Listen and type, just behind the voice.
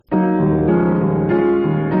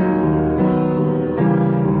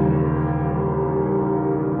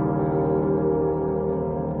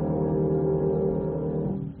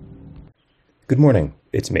Good morning.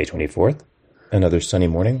 It's May 24th, another sunny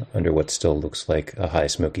morning under what still looks like a high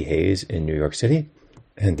smoky haze in New York City.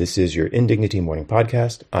 And this is your Indignity Morning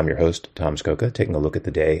Podcast. I'm your host, Tom Skoka, taking a look at the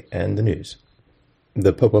day and the news.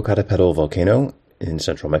 The Popocatépetl volcano in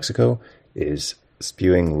central Mexico is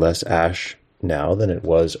spewing less ash now than it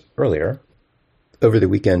was earlier. Over the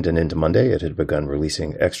weekend and into Monday, it had begun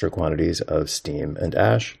releasing extra quantities of steam and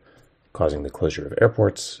ash, causing the closure of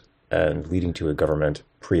airports and leading to a government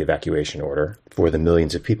pre-evacuation order for the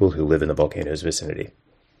millions of people who live in the volcano's vicinity.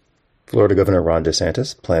 Florida Governor Ron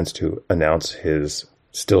DeSantis plans to announce his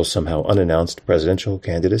still somehow unannounced presidential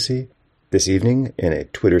candidacy this evening in a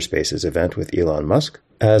Twitter Spaces event with Elon Musk,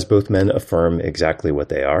 as both men affirm exactly what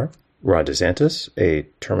they are. Ron DeSantis, a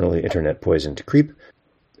terminally internet-poisoned creep,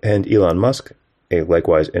 and Elon Musk, a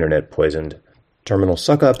likewise internet-poisoned terminal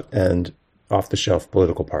suck-up and off-the-shelf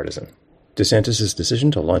political partisan. DeSantis' decision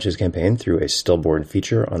to launch his campaign through a stillborn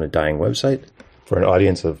feature on a dying website for an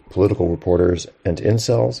audience of political reporters and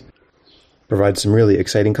incels provides some really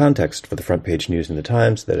exciting context for the front page news in the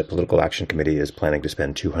Times that a political action committee is planning to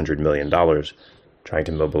spend $200 million trying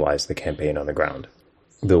to mobilize the campaign on the ground.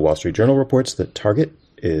 The Wall Street Journal reports that Target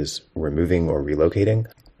is removing or relocating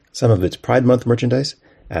some of its Pride Month merchandise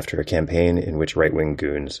after a campaign in which right-wing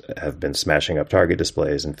goons have been smashing up Target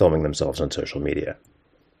displays and filming themselves on social media.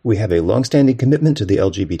 "We have a long-standing commitment to the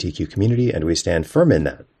LGBTQ community, and we stand firm in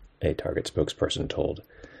that," a Target spokesperson told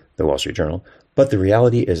the Wall Street Journal. But the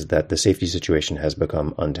reality is that the safety situation has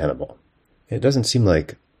become untenable. It doesn't seem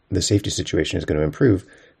like the safety situation is going to improve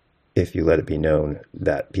if you let it be known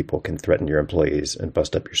that people can threaten your employees and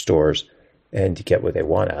bust up your stores and get what they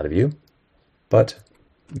want out of you. But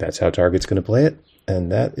that's how Target's going to play it,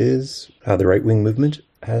 and that is how the right-wing movement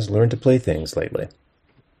has learned to play things lately.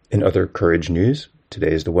 In other courage news,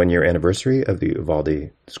 today is the one-year anniversary of the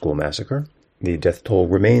Uvalde school massacre. The death toll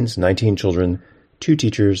remains 19 children, 2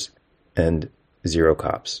 teachers, and 0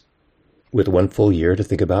 cops. With 1 full year to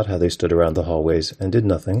think about how they stood around the hallways and did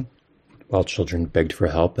nothing, while children begged for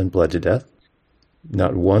help and bled to death,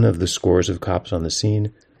 not one of the scores of cops on the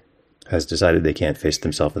scene has decided they can't face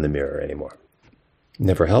themselves in the mirror anymore.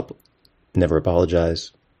 Never help, never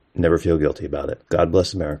apologize, never feel guilty about it. God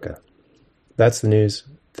bless America. That's the news.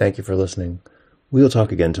 Thank you for listening. We'll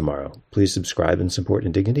talk again tomorrow. Please subscribe and support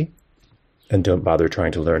Indignity, and don't bother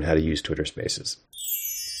trying to learn how to use Twitter Spaces.